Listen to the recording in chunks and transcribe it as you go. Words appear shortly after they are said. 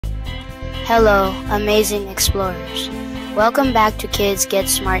Hello, amazing explorers. Welcome back to Kids Get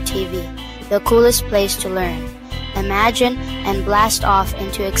Smart TV, the coolest place to learn, imagine, and blast off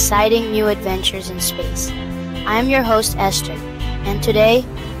into exciting new adventures in space. I'm your host, Esther, and today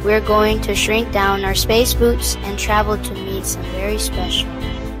we're going to shrink down our space boots and travel to meet some very special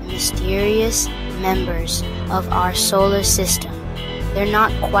and mysterious members of our solar system. They're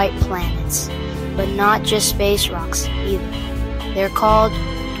not quite planets, but not just space rocks either. They're called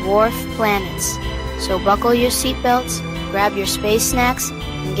Dwarf planets. So buckle your seatbelts, grab your space snacks,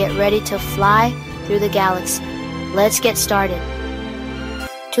 and get ready to fly through the galaxy. Let's get started.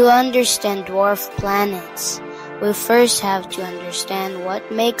 To understand dwarf planets, we first have to understand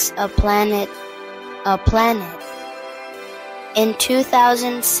what makes a planet a planet. In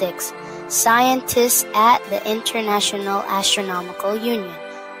 2006, scientists at the International Astronomical Union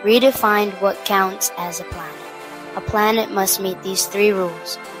redefined what counts as a planet. A planet must meet these three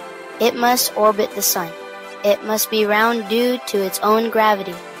rules. It must orbit the sun. It must be round due to its own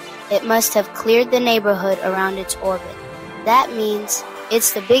gravity. It must have cleared the neighborhood around its orbit. That means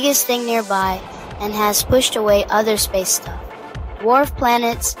it's the biggest thing nearby and has pushed away other space stuff. Dwarf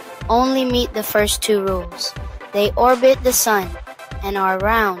planets only meet the first two rules. They orbit the sun and are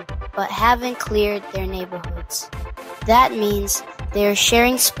round but haven't cleared their neighborhoods. That means they are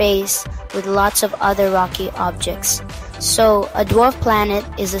sharing space with lots of other rocky objects. So, a dwarf planet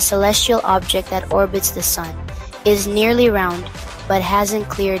is a celestial object that orbits the sun, is nearly round, but hasn't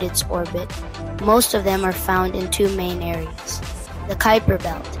cleared its orbit. Most of them are found in two main areas: the Kuiper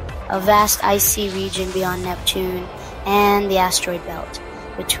Belt, a vast icy region beyond Neptune, and the asteroid belt,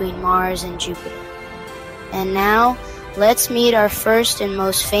 between Mars and Jupiter. And now, let's meet our first and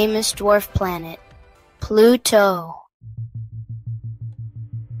most famous dwarf planet, Pluto.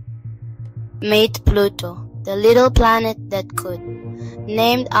 Meet Pluto, the little planet that could,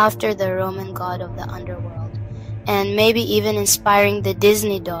 named after the Roman god of the underworld, and maybe even inspiring the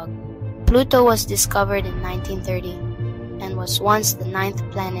Disney dog. Pluto was discovered in 1930 and was once the 9th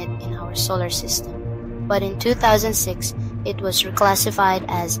planet in our solar system, but in 2006 it was reclassified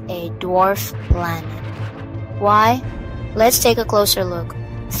as a dwarf planet. Why? Let's take a closer look.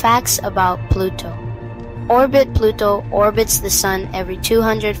 Facts about Pluto. Pluto orbits the sun every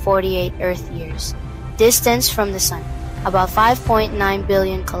 248 Earth years. Distance from the sun, about 5.9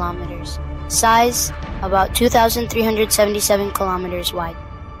 billion kilometers. Size, about 2,377 kilometers wide.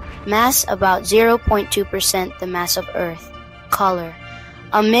 Mass, about 0.2% the mass of Earth. Color,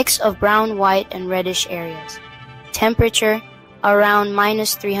 a mix of brown, white, and reddish areas. Temperature, around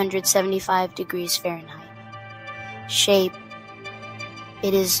minus 375 degrees Fahrenheit. Shape,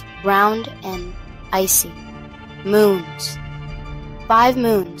 it is round and icy. Moons. 5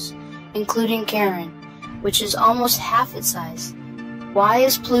 moons, including Charon, which is almost half its size. Why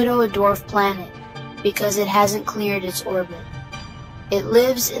is Pluto a dwarf planet? Because it hasn't cleared its orbit. It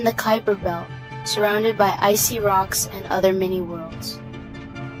lives in the Kuiper Belt, surrounded by icy rocks and other mini-worlds.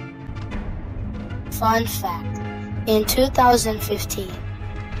 Fun fact, in 2015,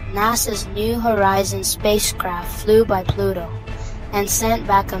 NASA's New Horizons spacecraft flew by Pluto and sent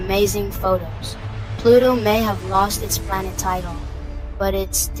back amazing photos. Pluto may have lost its planet title, but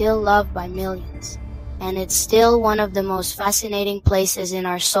it's still loved by millions, and it's still one of the most fascinating places in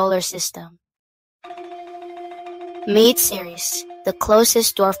our solar system. Meet Ceres, the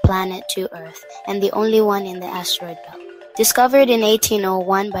closest dwarf planet to Earth and the only one in the asteroid belt. Discovered in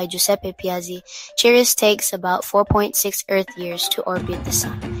 1801 by Giuseppe Piazzi, Ceres takes about 4.6 Earth years to orbit the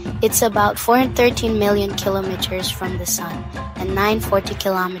sun. It's about 413 million kilometers from the sun and 940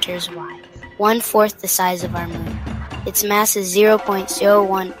 kilometers wide, 1/4 the size of our moon. Its mass is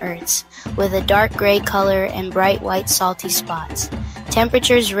 0.01 Earths, with a dark gray color and bright white salty spots.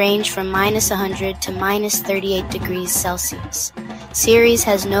 Temperatures range from minus 100 to minus 38 degrees Celsius. Ceres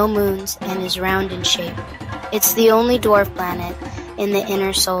has no moons and is round in shape. It's the only dwarf planet in the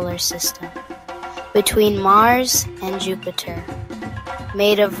inner solar system, between Mars and Jupiter.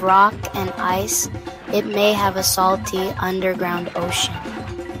 Made of rock and ice, it may have a salty underground ocean.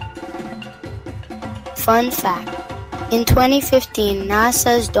 Fun fact, in 2015,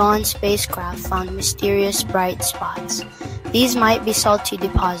 NASA's Dawn spacecraft found mysterious bright spots. These might be salty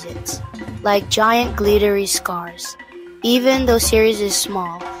deposits, like giant glittery scars. Even though Ceres is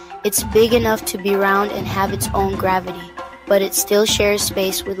small, it's big enough to be round and have its own gravity, but it still shares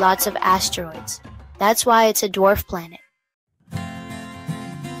space with lots of asteroids. That's why it's a dwarf planet.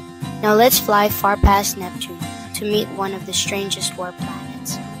 Now let's fly far past Neptune to meet one of the strangest dwarf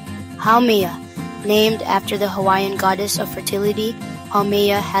planets. Haumea, named after the Hawaiian goddess of fertility,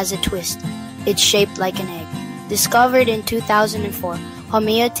 Haumea has a twist. It's shaped like an egg. Discovered in 2004,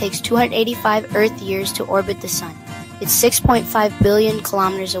 Haumea takes 285 Earth years to orbit the Sun. It's 6.5 billion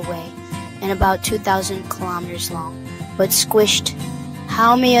kilometers away and about 2,000 kilometers long, but squished.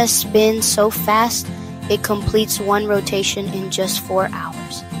 Haumea spins so fast it completes one rotation in just 4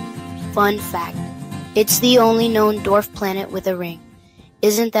 hours. Fun fact, it's the only known dwarf planet with a ring.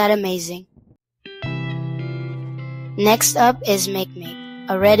 Isn't that amazing? Next up is Makemake,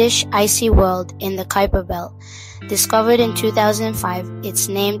 a reddish, icy world in the Kuiper Belt. Discovered in 2005, it's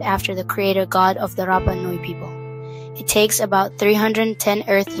named after the creator god of the Rapa Nui people. It takes about 310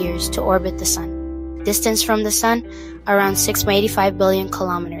 Earth years to orbit the Sun. Distance from the Sun, around 6.85 billion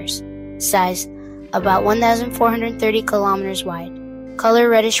kilometers. Size, about 1,430 kilometers wide. Color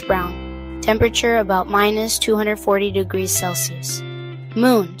reddish-brown. Temperature about minus 240 degrees Celsius.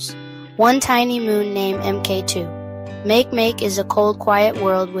 Moons. One tiny moon named MK2. Makemake is a cold, quiet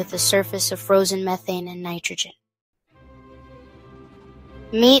world with a surface of frozen methane and nitrogen.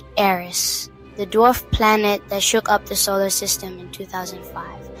 Meet Eris, the dwarf planet that shook up the solar system in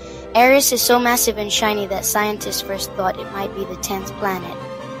 2005. Eris is so massive and shiny that scientists first thought it might be the 10th planet,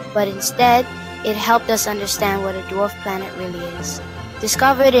 but instead, it helped us understand what a dwarf planet really is.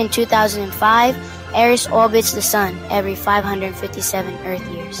 Discovered in 2005, Eris orbits the Sun every 557 Earth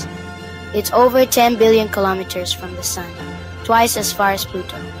years. It's over 10 billion kilometers from the Sun, twice as far as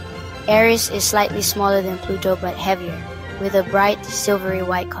Pluto. Eris is slightly smaller than Pluto but heavier, with a bright silvery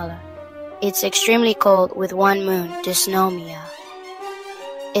white color. It's extremely cold with one moon, Haumea.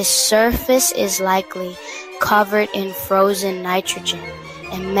 Its surface is likely covered in frozen nitrogen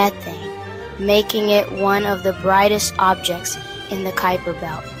and methane, making it one of the brightest objects in the Kuiper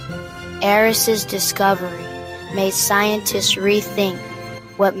Belt. Eris's discovery made scientists rethink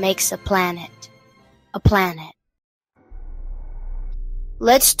what makes a planet a planet.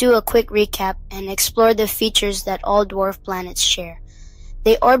 Let's do a quick recap and explore the features that all dwarf planets share.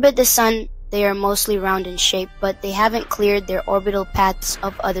 They orbit the Sun. They are mostly round in shape, but they haven't cleared their orbital paths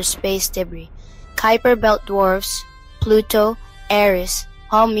of other space debris. Kuiper Belt dwarfs, Pluto, Eris,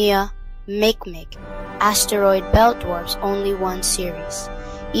 Haumea, Makemake. Asteroid belt dwarfs only one Ceres.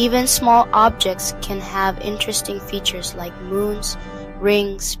 Even small objects can have interesting features like moons,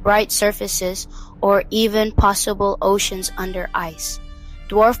 rings, bright surfaces, or even possible oceans under ice.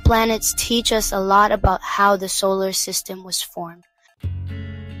 Dwarf planets teach us a lot about how the solar system was formed.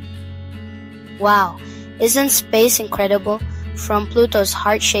 Wow, isn't space incredible? From Pluto's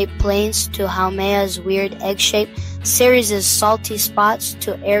heart-shaped plains to Haumea's weird egg shape, Ceres' salty spots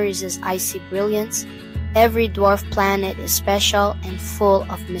to Aries' icy brilliance, every dwarf planet is special and full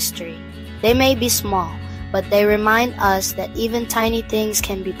of mystery. They may be small, but they remind us that even tiny things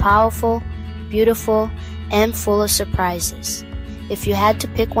can be powerful, beautiful, and full of surprises. If you had to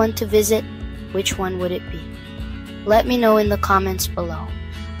pick one to visit, which one would it be? Let me know in the comments below.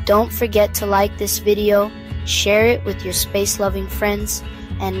 Don't forget to like this video, share it with your space-loving friends,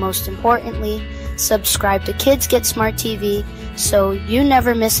 and most importantly, subscribe to Kids Get Smart TV so you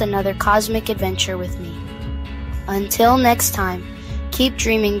never miss another cosmic adventure with me. Until next time, keep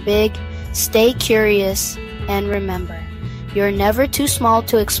dreaming big, stay curious, and remember, you're never too small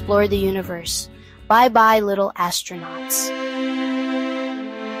to explore the universe. Bye-bye, little astronauts.